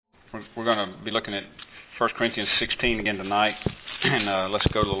We're going to be looking at 1 Corinthians 16 again tonight, and let's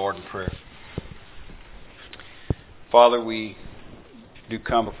go to the Lord in prayer. Father, we do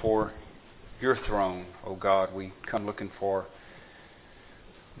come before your throne, O God. We come looking for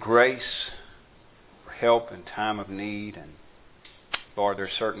grace, for help in time of need, and Lord,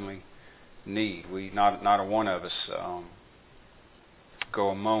 there's certainly need. Not a one of us go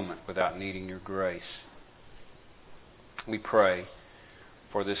a moment without needing your grace. We pray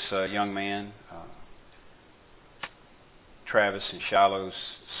for this young man, Travis and Shiloh's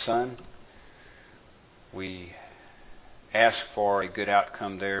son. We ask for a good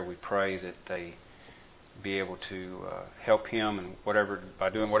outcome there. We pray that they be able to help him and by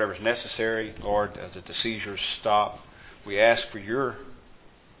doing whatever's necessary, Lord, that the seizures stop. We ask for your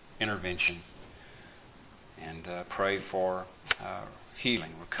intervention and pray for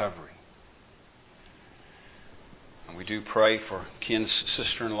healing, recovery. And we do pray for Ken's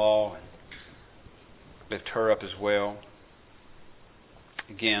sister-in-law and lift her up as well.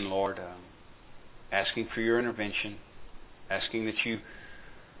 Again, Lord, asking for your intervention, asking that you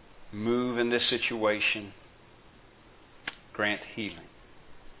move in this situation, grant healing.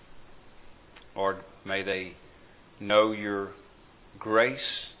 Lord, may they know your grace,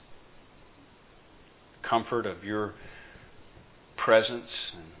 comfort of your presence,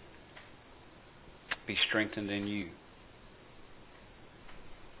 and be strengthened in you.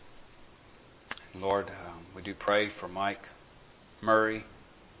 Lord, we do pray for Mike Murray,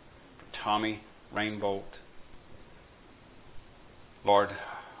 for Tommy Rainbolt. Lord,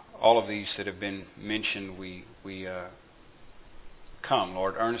 all of these that have been mentioned, we come,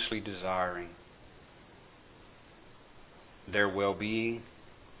 Lord, earnestly desiring their well-being,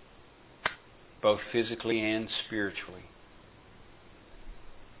 both physically and spiritually.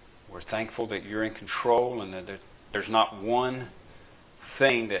 We're thankful that you're in control and that there's not one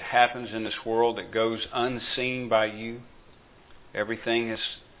thing that happens in this world that goes unseen by you. Everything is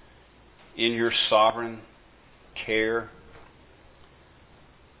in your sovereign care.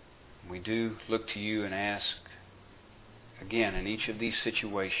 We do look to you and ask, again, in each of these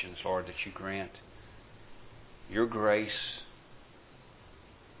situations, Lord, that you grant your grace.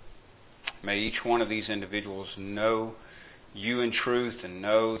 May each one of these individuals know you in truth and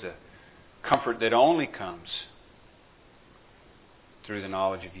know the comfort that only comes through the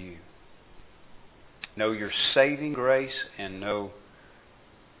knowledge of you. Know your saving grace and know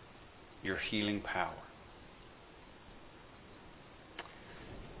your healing power.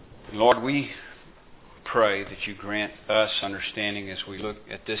 Lord, we pray that you grant us understanding as we look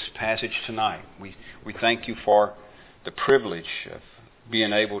at this passage tonight. We thank you for the privilege of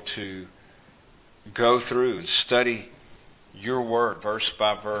being able to go through and study your word verse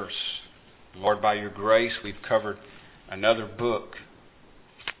by verse. Lord, by your grace, we've covered another book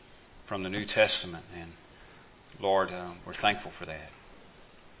from the New Testament. And Lord, we're thankful for that.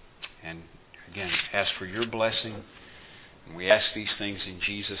 And again, ask for your blessing. And we ask these things in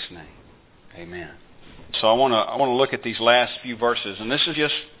Jesus' name. Amen. So I want to look at these last few verses. And this is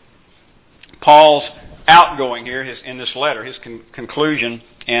just Paul's outgoing here in this letter, his conclusion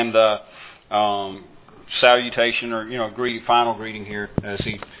and salutation or final greeting here as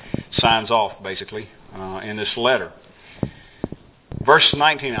he signs off basically in this letter. Verse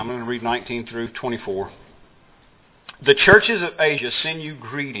 19, I'm going to read 19 through 24. The churches of Asia send you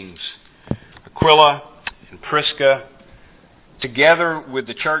greetings. Aquila and Prisca, together with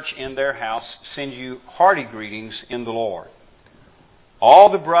the church in their house, send you hearty greetings in the Lord.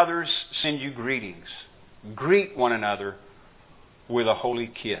 All the brothers send you greetings. Greet one another with a holy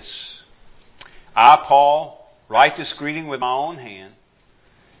kiss. I, Paul, write this greeting with my own hand.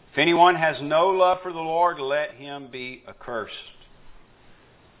 If anyone has no love for the Lord, let him be accursed.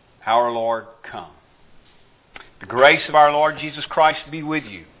 Our Lord, come. The grace of our Lord Jesus Christ be with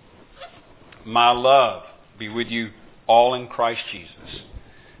you. My love be with you all in Christ Jesus.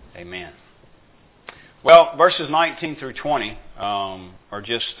 Amen. Well, verses 19 through 20 are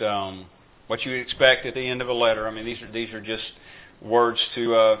just what you expect at the end of a letter. I mean, these are just words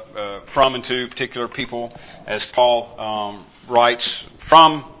from and to particular people, as Paul writes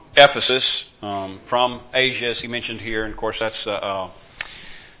from Ephesus, from Asia, as he mentioned here. And of course, that's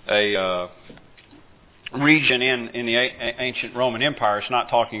a region in the ancient Roman Empire. It's not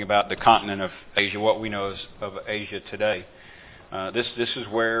talking about the continent of Asia, what we know of Asia today. This is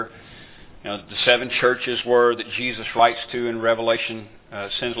where the 7 churches were that Jesus writes to in Revelation,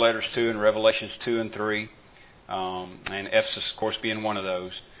 sends letters to in Revelations 2 and 3, and Ephesus, of course, being one of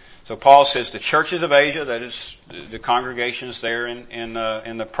those. So Paul says the churches of Asia, that is the congregations there in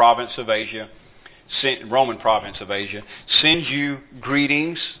the province of Asia, Roman province of Asia, sends you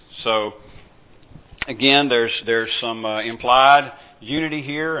greetings. So again, there's some implied unity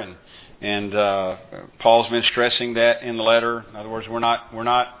here, and Paul's been stressing that in the letter. In other words, we're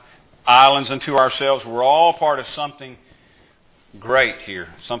not islands unto ourselves. We're all part of something great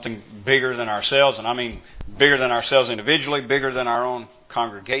here, something bigger than ourselves, and I mean bigger than ourselves individually, bigger than our own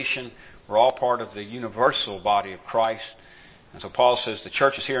congregation. We're all part of the universal body of Christ. And so Paul says, the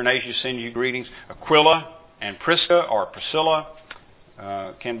churches here in Asia send you greetings. Aquila and Prisca, or Priscilla,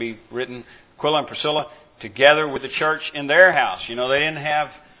 can be written, Aquila and Priscilla, together with the church in their house. You know, they didn't have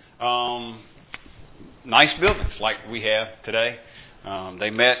nice buildings like we have today. They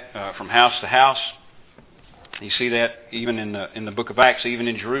met from house to house. You see that even in the book of Acts, even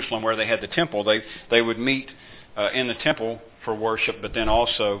in Jerusalem where they had the temple, they would meet in the temple for worship, but then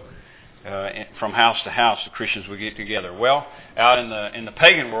also from house to house the Christians would get together. Well, out in the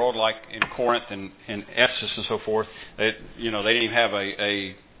pagan world, like in Corinth and in Ephesus and so forth, they didn't even have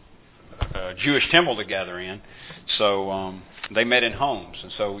a Jewish temple to gather in, so they met in homes.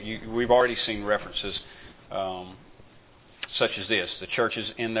 And so we've already seen references such as this, the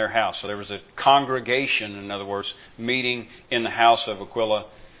churches in their house. So there was a congregation, in other words, meeting in the house of Aquila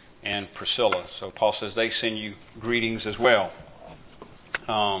and Priscilla. So Paul says they send you greetings as well.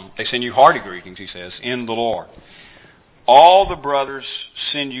 They send you hearty greetings, he says, in the Lord. All the brothers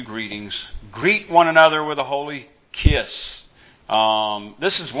send you greetings. Greet one another with a holy kiss.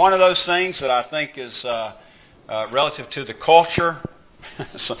 This is one of those things that I think is relative to the culture.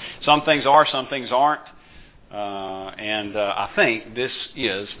 Some things are, some things aren't. And I think this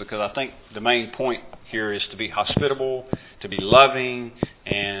is, because I think the main point here is to be hospitable, to be loving,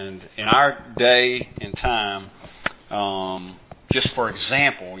 and in our day and time, just for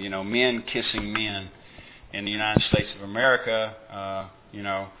example, men kissing men in the United States of America,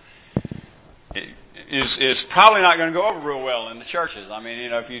 is probably not going to go over real well in the churches. I mean,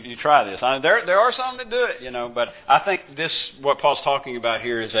 if you try this, there are some that do it, but I think what Paul's talking about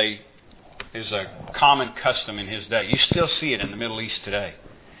here is a common custom in his day. You still see it in the Middle East today,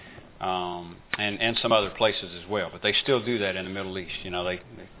 and some other places as well. But they still do that in the Middle East. They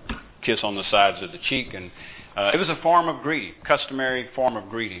kiss on the sides of the cheek, and it was a form of greeting, customary form of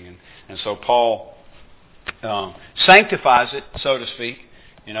greeting. And so Paul sanctifies it, so to speak.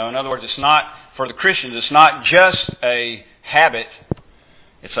 In other words, it's not, for the Christians, it's not just a habit,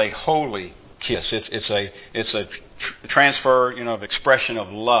 it's a holy kiss. It's a transfer, of expression of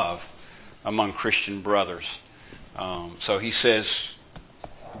love among Christian brothers. So he says,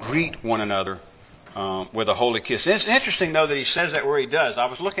 greet one another with a holy kiss. It's interesting, though, that he says that where he does. I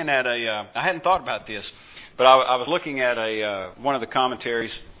was looking at I hadn't thought about this, but I was looking at one of the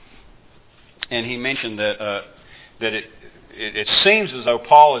commentaries, and he mentioned that it seems as though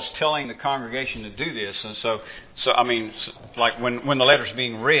Paul is telling the congregation to do this, and so I mean, like when the letter's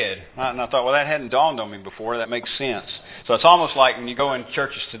being read, and I thought, well, that hadn't dawned on me before. That makes sense. So it's almost like when you go in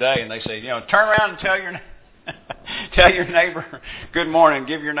churches today and they say, turn around and tell your neighbor good morning,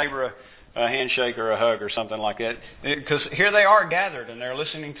 give your neighbor a handshake or a hug or something like that, because here they are gathered and they're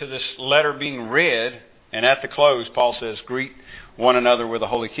listening to this letter being read, and at the close, Paul says, greet one another with a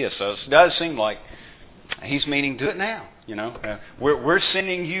holy kiss. So it does seem like he's meaning do it now. We're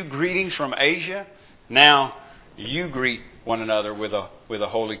sending you greetings from Asia. Now you greet one another with a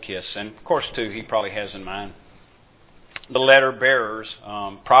holy kiss. And of course, too, he probably has in mind the letter bearers,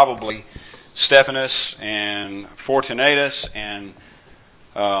 probably Stephanas and Fortunatus and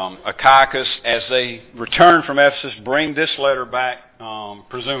Achaicus, as they return from Ephesus, bring this letter back.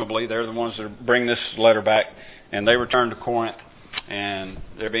 Presumably, they're the ones that bring this letter back, and they return to Corinth. And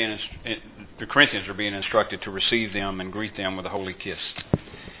the Corinthians are being instructed to receive them and greet them with a holy kiss,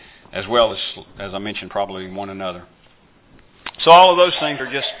 as well as I mentioned, probably one another. So all of those things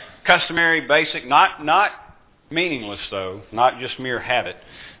are just customary, basic, not meaningless though, not just mere habit,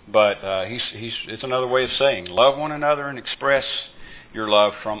 but it's another way of saying love one another and express your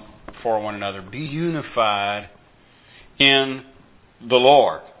love for one another. Be unified in the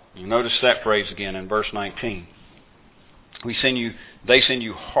Lord. You notice that phrase again in verse 19. They send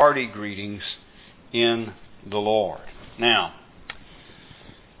you hearty greetings in the Lord. Now,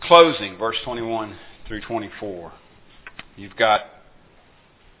 closing, verse 21 through 24. You've got,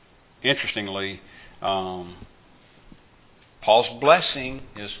 interestingly, Paul's blessing,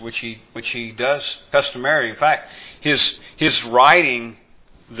 which he does customary. In fact, his writing,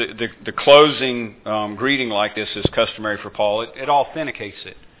 the closing greeting like this is customary for Paul. It authenticates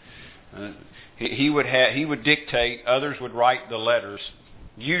it. He would dictate, others would write the letters,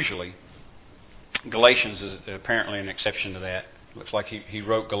 usually. Galatians is apparently an exception to that. Looks like he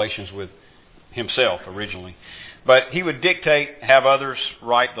wrote Galatians with himself originally. But he would dictate, have others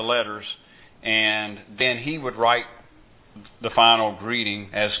write the letters, and then he would write the final greeting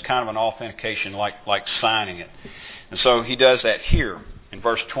as kind of an authentication, like signing it. And so he does that here in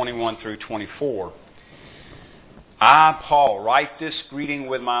verse 21 through 24. I, Paul, write this greeting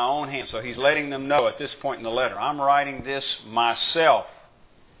with my own hand. So he's letting them know at this point in the letter, I'm writing this myself.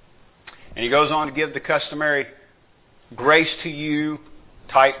 And he goes on to give the customary grace to you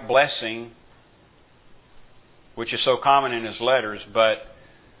type blessing, which is so common in his letters. But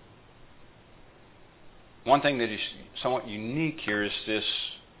one thing that is somewhat unique here is this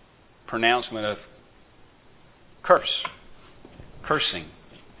pronouncement of cursing.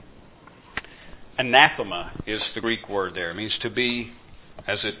 Anathema is the Greek word there. It means to be,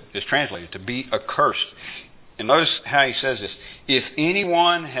 as it is translated, to be accursed. And notice how he says this. If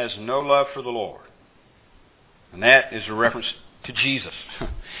anyone has no love for the Lord, and that is a reference to Jesus.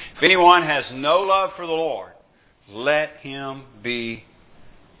 If anyone has no love for the Lord, let him be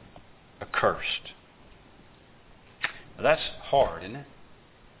accursed. Now that's hard, isn't it?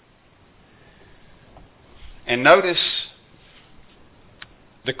 And notice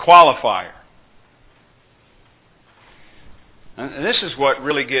the qualifier. And this is what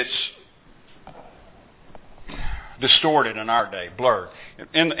really gets distorted in our day, blurred.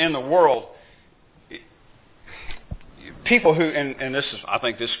 In the world, people who, and this is, I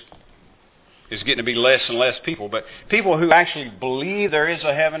think this is getting to be less and less people, but people who actually believe there is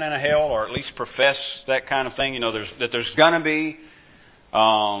a heaven and a hell, or at least profess that kind of thing, that there's going to be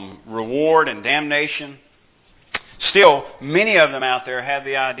reward and damnation. Still, many of them out there have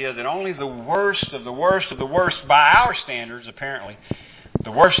the idea that only the worst of the worst of the worst, by our standards apparently, the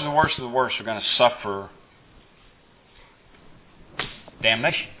worst of the worst of the worst are going to suffer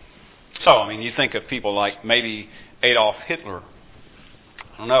damnation. So, you think of people like maybe Adolf Hitler,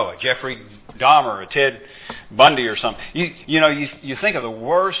 I don't know, a Jeffrey Dahmer, a Ted Bundy or something. You think of the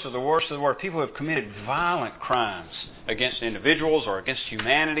worst of the worst of the worst, people who have committed violent crimes against individuals or against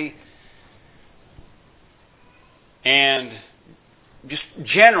humanity. And just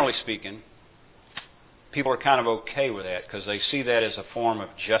generally speaking, people are kind of okay with that because they see that as a form of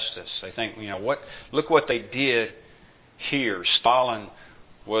justice. They think, look what they did here. Stalin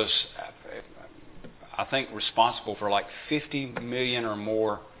was, I think, responsible for like 50 million or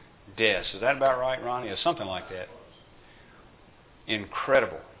more deaths. Is that about right, Ronnie? Or something like that.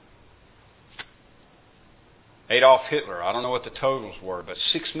 Incredible. Adolf Hitler, I don't know what the totals were, but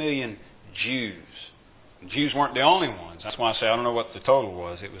 6 million Jews. Jews weren't the only ones. That's why I say I don't know what the total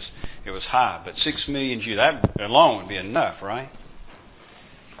was. It was high, but 6 million Jews, that alone would be enough, right?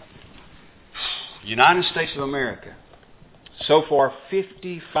 United States of America, so far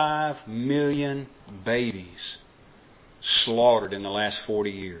 55 million babies slaughtered in the last 40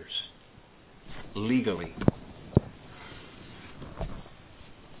 years, legally.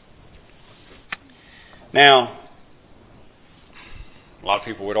 Now, a lot of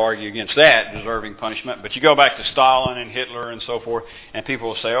people would argue against that, deserving punishment. But you go back to Stalin and Hitler and so forth, and people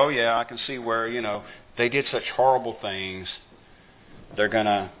will say, oh yeah, I can see where, they did such horrible things. They're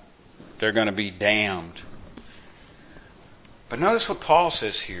gonna be damned. But notice what Paul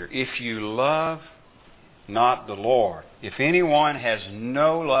says here. If you love not the Lord, if anyone has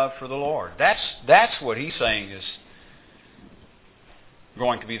no love for the Lord, that's what he's saying is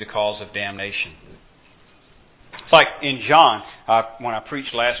going to be the cause of damnation. It's like in John, when I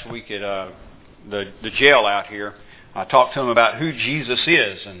preached last week at the jail out here, I talked to them about who Jesus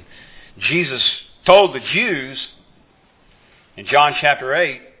is. And Jesus told the Jews in John chapter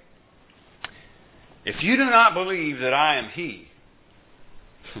 8, if you do not believe that I am He,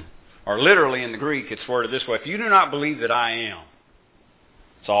 or literally in the Greek it's worded this way, if you do not believe that I am,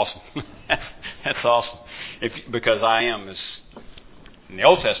 it's awesome. That's awesome. Because I am is, in the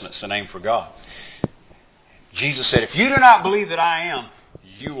Old Testament, it's the name for God. Jesus said, if you do not believe that I am,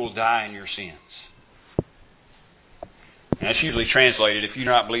 you will die in your sins. And that's usually translated, if you do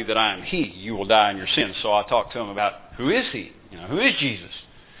not believe that I am He, you will die in your sins. So I talked to him about, who is He? Who is Jesus?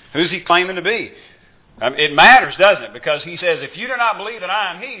 Who's He claiming to be? It matters, doesn't it? Because He says, if you do not believe that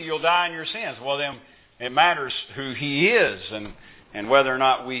I am He, you'll die in your sins. Well, then it matters who He is and whether or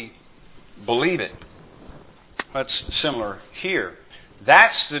not we believe it. That's similar here.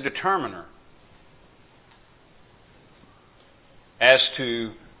 That's the determiner as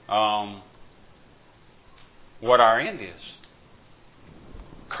to what our end is.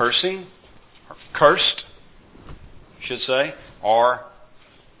 Cursing, or cursed, I should say, or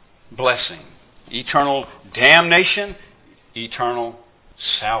blessing. Eternal damnation, eternal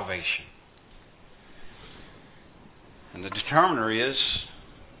salvation. And the determiner is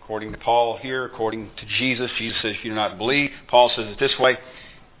according to Paul here, according to Jesus. Jesus says, if you do not believe. Paul says it this way,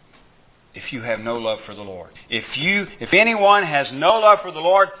 if you have no love for the Lord. If anyone has no love for the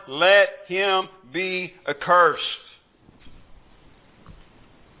Lord, let him be accursed.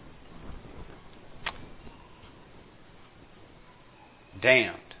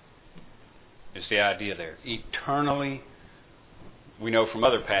 Damned is the idea there. Eternally, we know from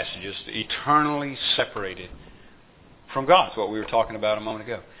other passages, eternally separated from God. That's what we were talking about a moment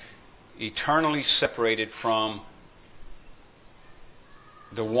ago. Eternally separated from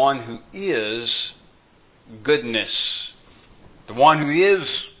the one who is goodness. The one who is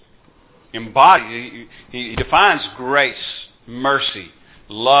embodied. He defines grace, mercy,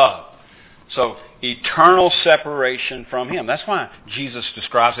 love. So, eternal separation from Him. That's why Jesus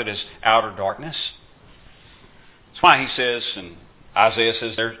describes it as outer darkness. That's why He says, and Isaiah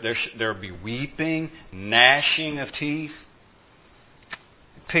says, there will be weeping, gnashing of teeth.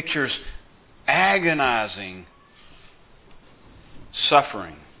 It pictures agonizing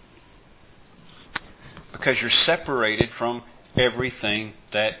suffering. Because you're separated from everything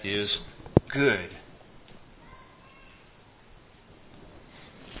that is good.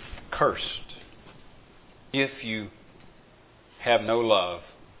 Cursed if you have no love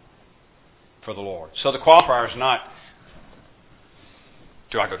for the Lord. So the qualifier is not,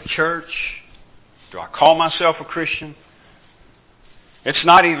 do I go to church? Do I call myself a Christian? It's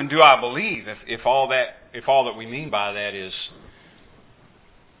not even, do I believe? If all that we mean by that is,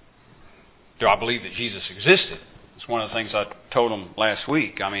 do I believe that Jesus existed? It's one of the things I told them last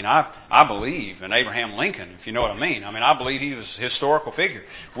week. I mean, I believe in Abraham Lincoln, if you know what I mean. I mean, I believe he was a historical figure.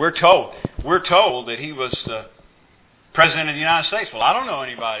 We're told that he was the President of the United States. Well, I don't know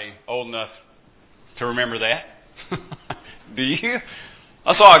anybody old enough to remember that. Do you?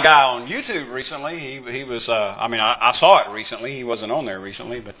 I saw a guy on YouTube recently. He was, I saw it recently. He wasn't on there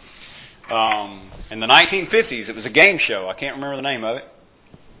recently, but in the 1950s, it was a game show. I can't remember the name of it.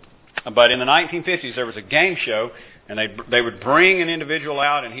 But in the 1950s, there was a game show, and they would bring an individual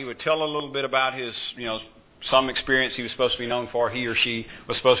out, and he would tell a little bit about his, some experience he was supposed to be known for, he or she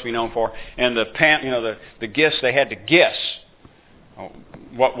was supposed to be known for, and the guests, they had to guess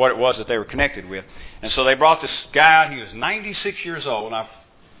what it was that they were connected with. And so they brought this guy out. He was 96 years old, and I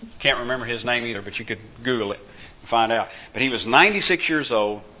can't remember his name either, but you could Google it and find out. But he was 96 years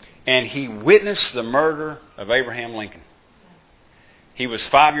old, and he witnessed the murder of Abraham Lincoln. He was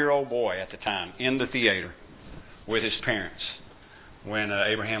a 5-year-old boy at the time in the theater with his parents when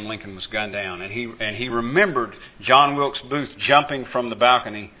Abraham Lincoln was gunned down. And he remembered John Wilkes Booth jumping from the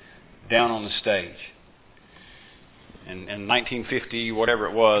balcony down on the stage. In 1950, whatever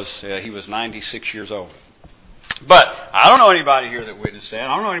it was, he was 96 years old. But I don't know anybody here that witnessed that.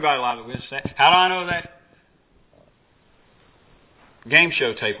 I don't know anybody alive that witnessed that. How do I know that game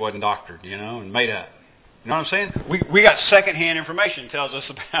show tape wasn't doctored, and made up? You know what I'm saying? We got secondhand information that tells us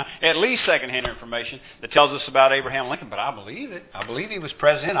about, at least secondhand information that tells us about Abraham Lincoln, but I believe it. I believe he was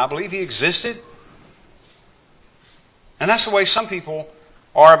president. I believe he existed. And that's the way some people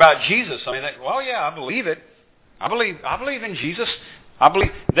are about Jesus. I mean, I believe it. I believe in Jesus. I believe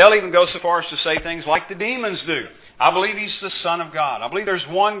they'll even go so far as to say things like the demons do. I believe he's the Son of God. I believe there's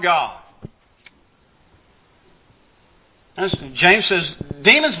one God. And James says,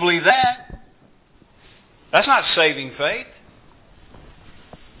 demons believe that. That's not saving faith.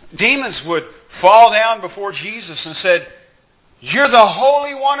 Demons would fall down before Jesus and said, "You're the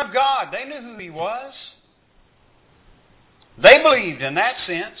Holy One of God." They knew who He was. They believed in that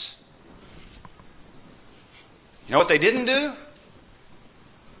sense. You know what they didn't do?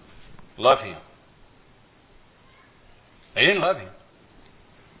 Love Him. They didn't love Him.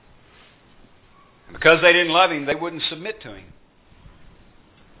 And because they didn't love Him, they wouldn't submit to Him.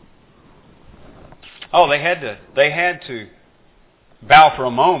 Oh, they had to bow for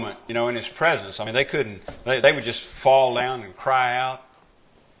a moment, in His presence. I mean, they couldn't. They would just fall down and cry out.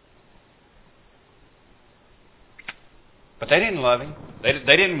 But they didn't love Him. They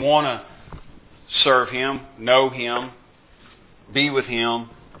didn't want to serve Him, know Him, be with Him.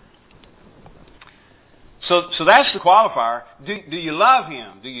 So that's the qualifier. Do you love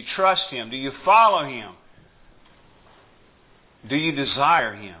Him? Do you trust Him? Do you follow Him? Do you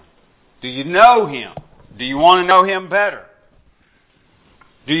desire Him? Do you know Him? Do you want to know Him better?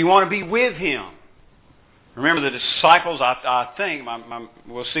 Do you want to be with Him? Remember the disciples, I think,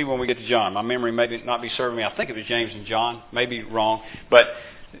 we'll see when we get to John. My memory may not be serving me. I think it was James and John. Maybe wrong. But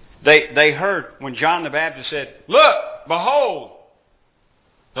they heard when John the Baptist said, "Look, behold,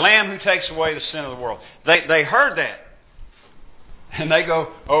 the Lamb who takes away the sin of the world." They heard that. And they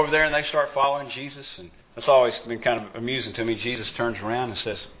go over there and they start following Jesus. And That's always been kind of amusing to me. Jesus turns around and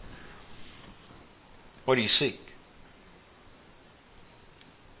says, "What do you seek?"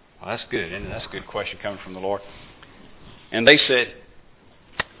 Well, that's good, isn't it? That's a good question coming from the Lord. And they said,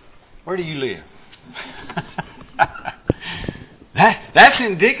 "Where do you live?" That's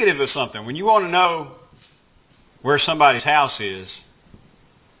indicative of something. When you want to know where somebody's house is,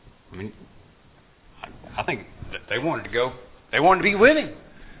 I mean, I think that they wanted to go. They wanted to be with him.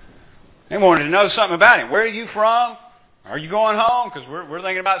 They wanted to know something about him. Where are you from? Are you going home? Because we're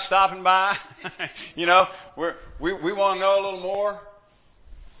thinking about stopping by. You know, we want to know a little more.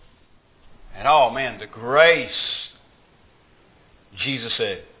 And oh man, the grace. Jesus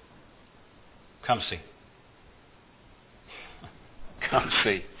said, "Come see." Come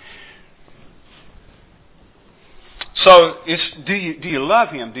see. So, do you love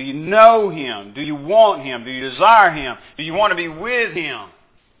him? Do you know him? Do you want him? Do you desire him? Do you want to be with him?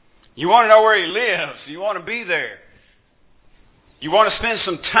 You want to know where he lives. You want to be there. You want to spend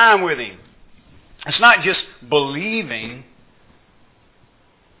some time with him. It's not just believing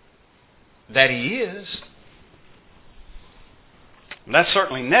that he is. And that's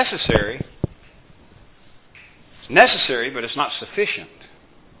certainly necessary. It's necessary, but it's not sufficient.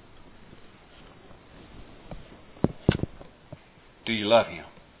 Do you love him?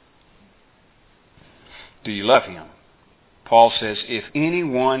 Do you love him? Paul says, if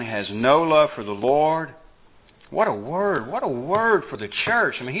anyone has no love for the Lord, what a word. What a word for the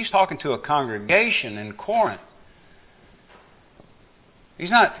church. I mean, he's talking to a congregation in Corinth. He's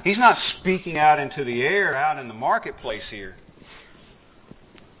not speaking out into the air, out in the marketplace here.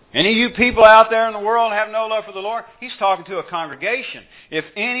 Any of you people out there in the world have no love for the Lord? He's talking to a congregation. If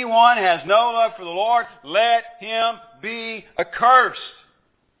anyone has no love for the Lord, let him be accursed.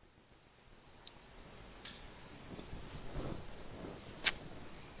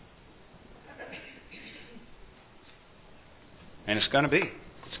 And it's going to be.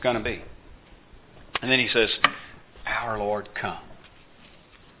 It's going to be. And then he says, "Our Lord, come."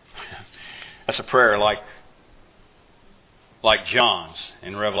 That's a prayer like John's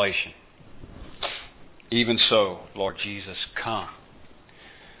in Revelation. Even so, Lord Jesus, come.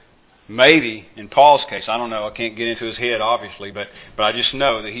 Maybe, in Paul's case, I don't know, I can't get into his head obviously, but I just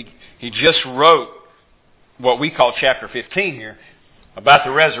know that he just wrote what we call chapter 15 here about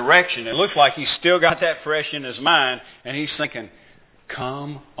the resurrection. It looks like he's still got that fresh in his mind, and he's thinking,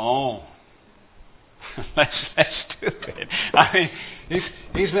 come on. Let's do it. I mean,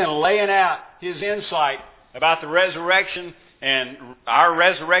 he's been laying out his insight about the resurrection and our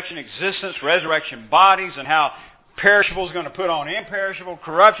resurrection existence, resurrection bodies, and how perishable is going to put on imperishable,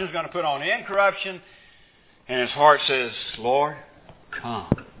 corruption is going to put on incorruption. And his heart says, Lord,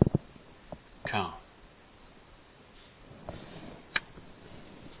 come. Come.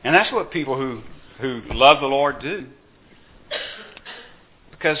 And that's what people who love the Lord do.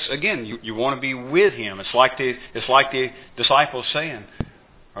 Because again, you want to be with Him. It's like the disciples saying,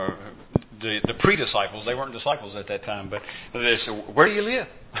 or the pre-disciples. They weren't disciples at that time, but they said, "Where do you live?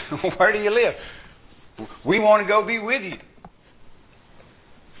 Where do you live? We want to go be with you."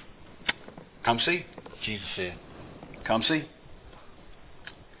 Come see, Jesus said. Come see.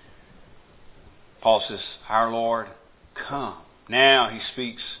 Paul says, "Our Lord, come." Now he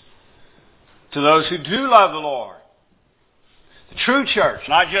speaks to those who do love the Lord. The true church,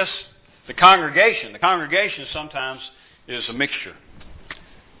 not just the congregation. The congregation sometimes is a mixture.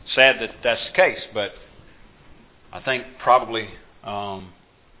 Sad that that's the case, but I think probably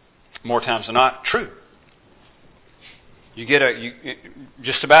more times than not, true. You get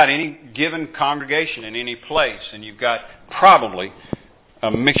just about any given congregation in any place, and you've got probably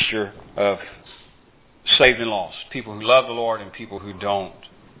a mixture of saved and lost. People who love the Lord and people who don't.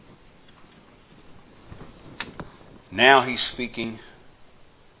 Now he's speaking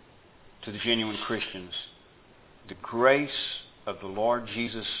to the genuine Christians. The grace of the Lord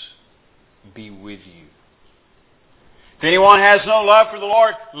Jesus be with you. If anyone has no love for the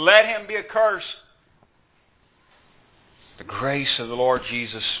Lord, let him be accursed. The grace of the Lord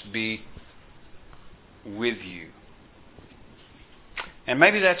Jesus be with you. And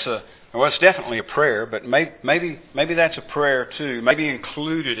maybe that's it's definitely a prayer, but maybe that's a prayer too. Maybe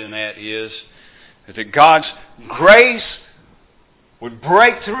included in that is that God's grace would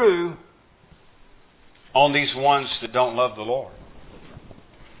break through on these ones that don't love the Lord.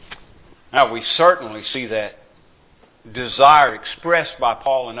 Now, we certainly see that desire expressed by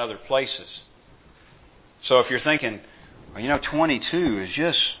Paul in other places. So if you're thinking, 22 is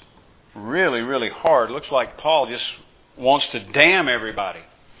just really, really hard. Looks like Paul just wants to damn everybody.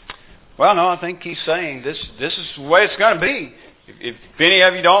 Well, no, I think he's saying this is the way it's going to be. If any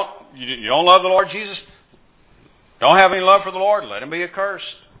of you don't love the Lord Jesus, don't have any love for the Lord, let him be accursed.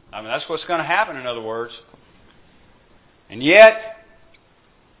 I mean, that's what's going to happen, in other words. And yet,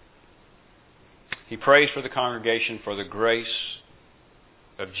 he prays for the congregation for the grace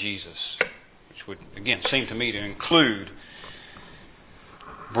of Jesus, which would, again, seem to me to include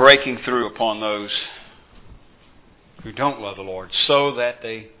breaking through upon those who don't love the Lord so that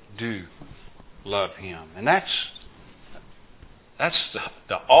they do love Him. And that's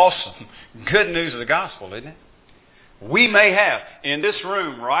the awesome good news of the gospel, isn't it? We may have, in this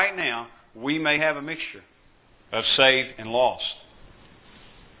room right now, we may have a mixture of saved and lost.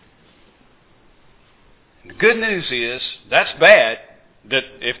 And the good news is, that's bad. That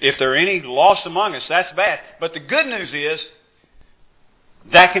if there are any lost among us, that's bad. But the good news is,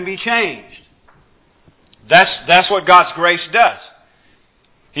 that can be changed. That's what God's grace does.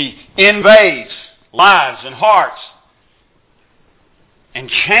 He invades lives and hearts and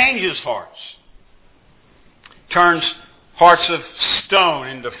changes hearts. Turns hearts of stone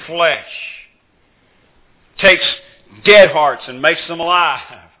into flesh. Takes dead hearts and makes them alive.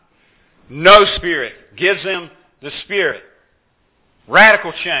 No spirit. Gives them the Spirit.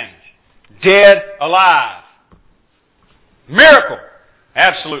 Radical change. Dead alive. Miracle.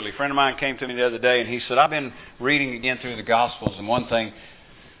 Absolutely. A friend of mine came to me the other day and he said, I've been reading again through the Gospels and one thing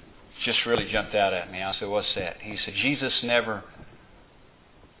just really jumped out at me. I said, what's that? He said, Jesus never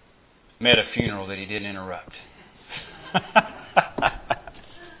met a funeral that He didn't interrupt.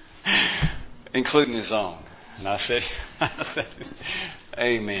 Including His own. And I said,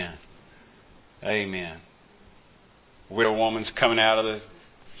 Amen. Amen. A widow woman's coming out of the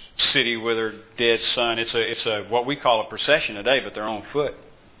city with her dead son. It's a what we call a procession today, but they're on foot.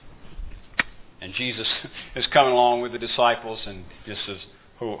 And Jesus is coming along with the disciples and just says,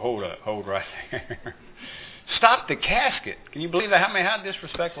 hold right there. Stop the casket. Can you believe that? How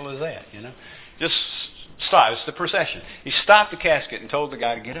disrespectful is that? You know, just stop. It's the procession. He stopped the casket and told the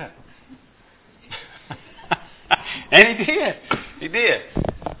guy to get up. And he did. He did.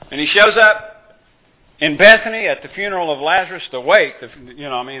 And he shows up in Bethany at the funeral of Lazarus, the wake.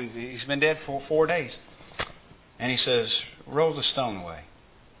 He's been dead for 4 days. And he says, roll the stone away.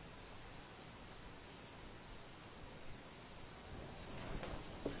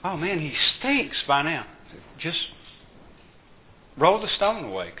 Oh man, he stinks by now. Just roll the stone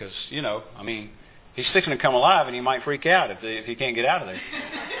away because, he's fixing to come alive and he might freak out if he can't get out of there.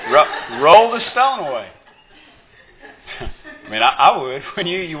 Roll the stone away. I would when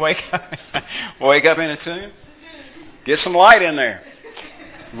you wake up in a tomb. Get some light in there.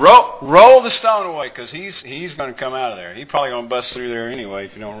 Roll the stone away because he's going to come out of there. He's probably going to bust through there anyway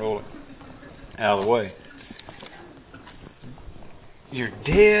if you don't roll it out of the way. You're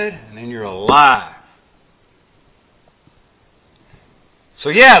dead and then you're alive. So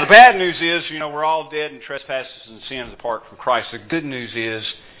the bad news is, we're all dead in trespasses and sins apart from Christ. The good news is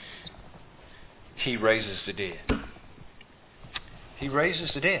He raises the dead. He raises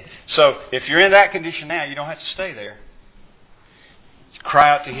the dead. So if you're in that condition now, you don't have to stay there. You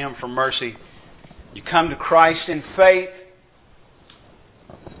cry out to Him for mercy. You come to Christ in faith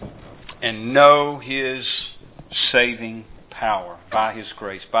and know His saving power by His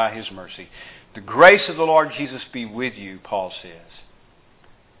grace, by His mercy. The grace of the Lord Jesus be with you, Paul says.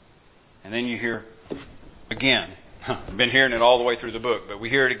 And then you hear again, I've been hearing it all the way through the book, but we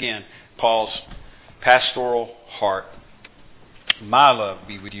hear it again, Paul's pastoral heart. My love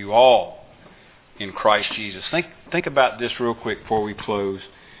be with you all in Christ Jesus. Think about this real quick before we close.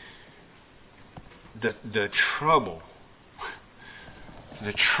 The trouble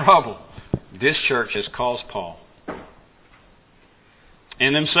this church has caused Paul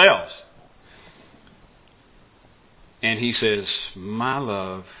and themselves. And he says, my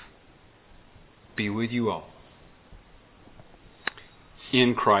love be with you all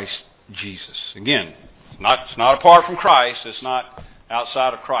in Christ Jesus. Again, it's not apart from Christ. It's not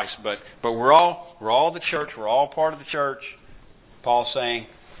outside of Christ. But we're all the church. We're all part of the church. Paul's saying,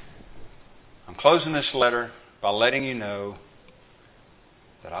 I'm closing this letter by letting you know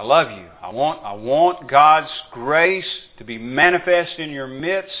that I love you. I want God's grace to be manifest in your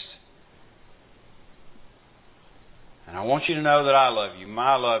midst. And I want you to know that I love you.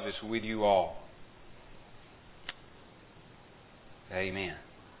 My love is with you all. Amen.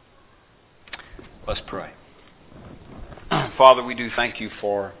 Let's pray. Father, we do thank you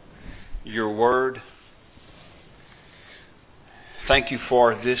for your word. Thank you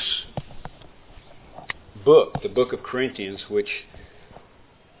for this book, the book of Corinthians, which,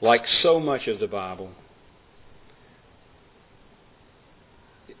 like so much of the Bible,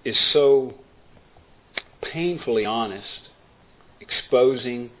 is so painfully honest,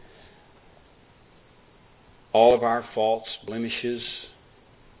 exposing all of our faults, blemishes,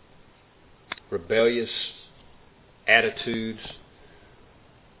 rebellious attitudes,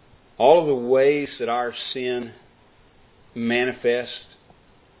 all of the ways that our sin manifests,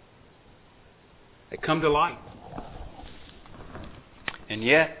 they come to light. And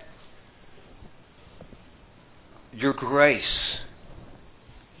yet, your grace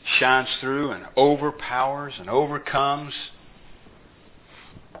shines through and overpowers and overcomes.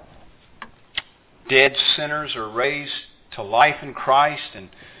 Dead sinners are raised to life in Christ, and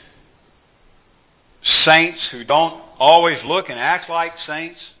saints who don't always look and act like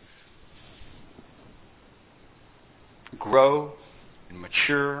saints grow and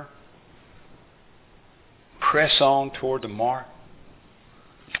mature, press on toward the mark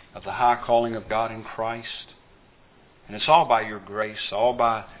of the high calling of God in Christ. And it's all by your grace, all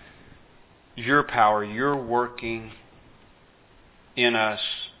by your power, your working in us,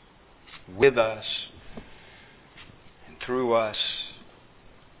 with us, and through us.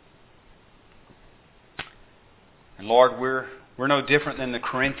 And Lord, we're no different than the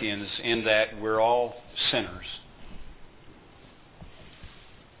Corinthians in that we're all sinners.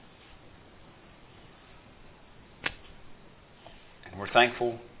 And we're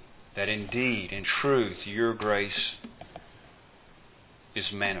thankful that indeed, in truth, your grace is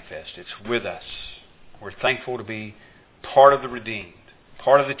manifest. It's with us. We're thankful to be part of the redeemed,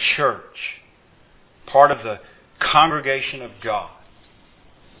 part of the church, part of the congregation of God.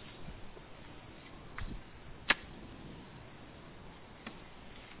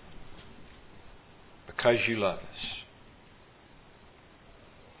 Because you love us.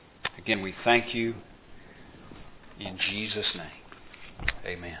 Again, we thank you in Jesus' name.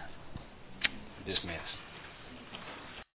 Amen. Dismissed.